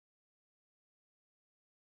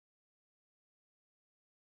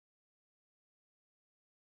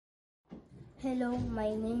Hello,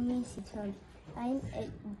 my name is eTown. I'm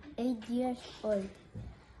 8 years old.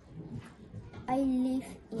 I live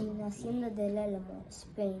in Hacienda del Álamo,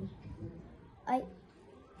 Spain. I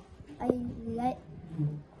like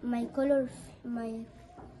my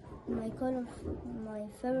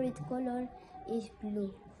favorite color is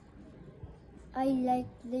blue. I like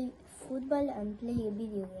play football and play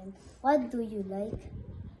video games. What do you like?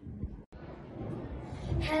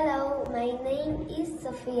 Hello, my name is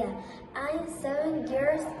Sofia. I'm 7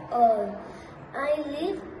 years old. I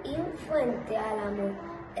live in Fuente Álamo,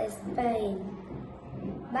 Spain.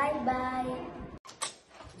 Bye-bye.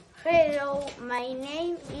 Hello, my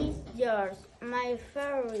name is George. My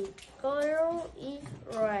favorite color is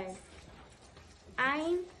red.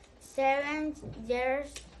 I'm 7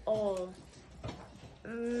 years old.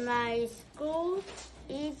 My school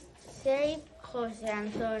is Saint Jose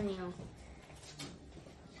Antonio.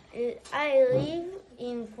 I live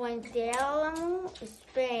in Fuente Álamo,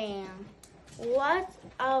 Spain. What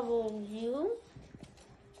about you?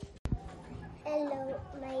 Hello,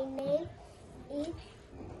 my name is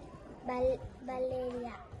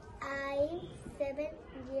Valeria. I'm 7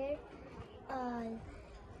 years old.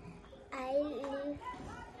 I live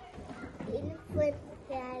in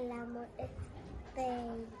Fuente Álamo,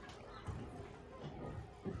 Spain.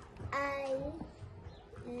 I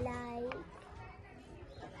like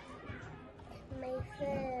my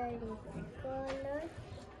favorite colors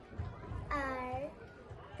are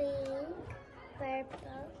pink,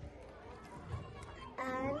 purple,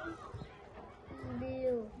 and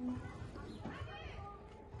blue.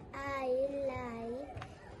 I like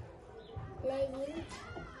playing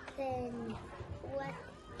tennis. What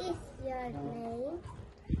is your name?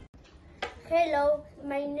 Hello,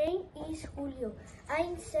 my name is Julio.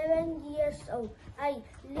 I'm 7 years old. I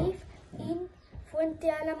live in Fuente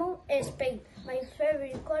Álamo, Spain. My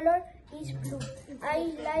favorite color is blue.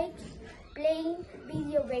 I like playing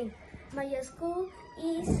video games. My school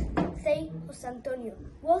is Saint Jose Antonio.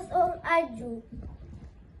 What old are you?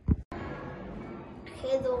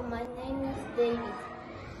 Hello, my name is David.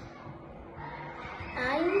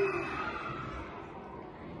 I'm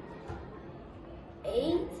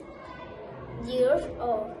 8 years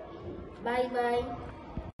old. Bye-bye.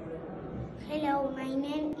 Hello, my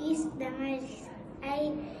name is Damaris.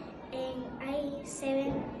 I'm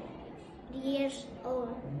 7 years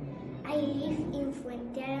old. I live in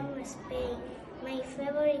Fuente Álamo, Spain. My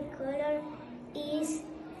favorite color is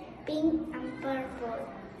pink and purple.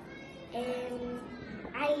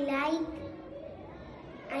 I like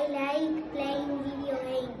playing video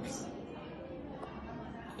games.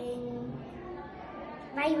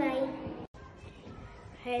 Bye bye.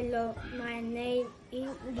 Hello, my name is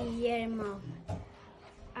Guillermo.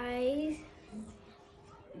 I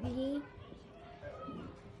live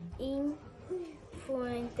in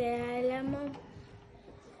Fuente Álamo.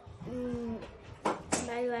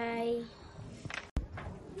 Bye bye.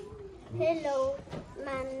 Hello,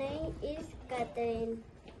 my name is Catherine.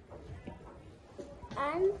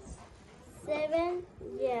 I'm 7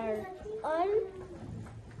 years old.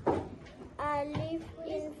 I live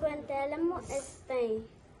in Fuente Álamo, Spain.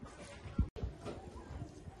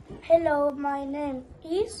 Hello, my name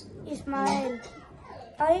is Ismael.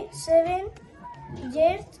 I'm 7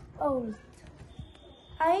 years old.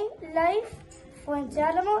 I live Fuente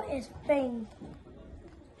Álamo, Spain.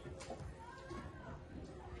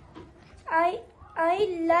 I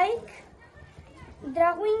like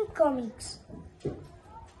drawing comics.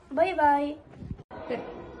 Bye bye.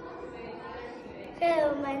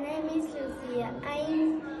 Hello, my name is Lucia.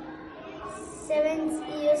 I'm 7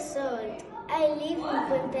 years old. I live in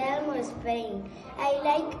Fuente Álamo, Spain. I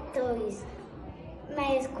like toys.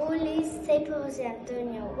 My school is Saint Jose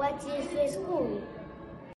Antonio. What is your school?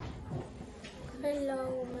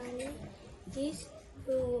 Hello, my name is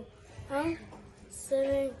Hugo. I'm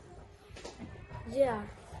 7 years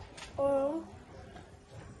old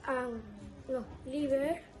and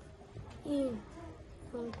live in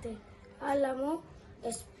Fuente Álamo,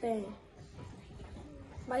 Spain.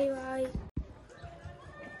 Bye bye.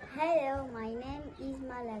 Hello, my name is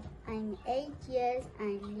Malak. I'm 8 years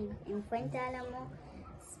and live in Fuente Álamo,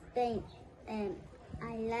 Spain.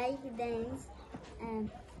 I like dance.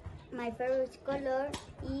 My favorite color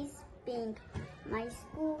is pink. My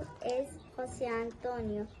school is Jose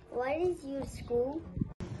Antonio. What is your school?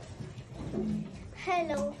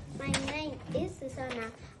 Hello, my name is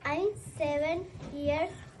Susana. I'm 7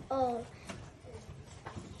 years old.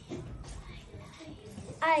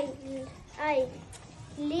 I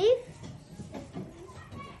live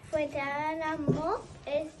Fuente Álamo,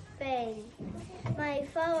 Spain. My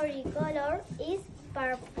favorite color is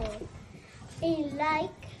purple. I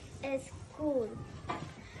like school.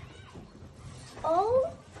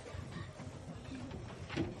 How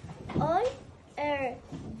old are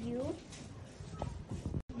you?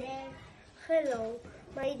 Hello,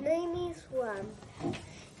 my name is Juan.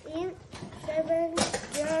 I'm 7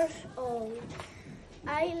 years old.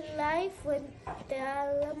 I live in the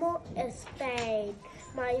Alamo, Spain.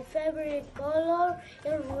 My favorite color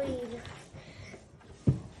is red.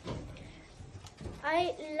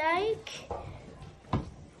 I like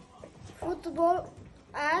football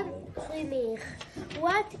and swimming.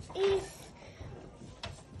 What is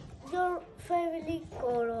your favorite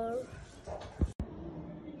color?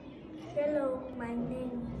 Hello, my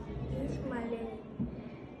name is Malene.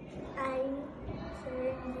 I'm 7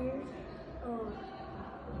 years old.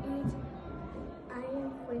 I'm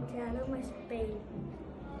from Spain.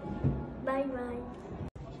 Bye bye.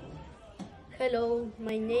 Hello,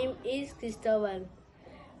 my name is Cristobal.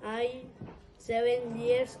 I'm 7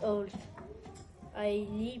 years old. I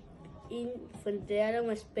live in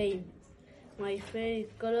Fuentealamo, Spain. My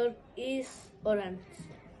favorite color is orange.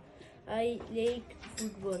 I like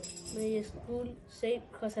football. My school Saint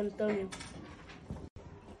Jose Antonio.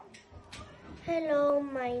 Hello,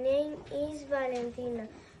 my name is Valentina.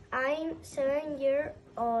 I'm 7 years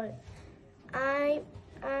old. I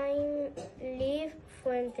live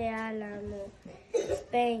Fuente Alamo,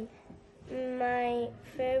 Spain. My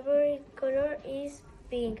favorite color is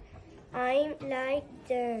pink. I like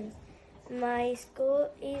dance. My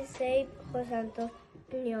school is Saint Jose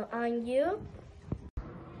Antonio. And you?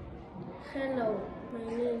 Hello, my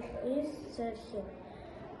name is Sergio.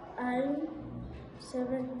 I'm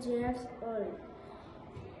 7 years old.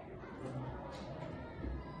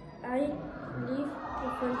 I live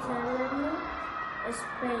in Fuensalano,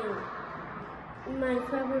 Spain. My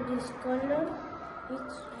favorite color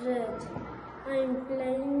is red. I'm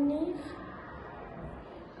playing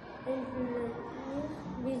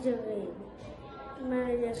video game.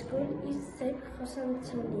 My school is Saint Jose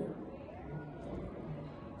Antonio.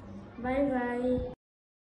 Bye bye.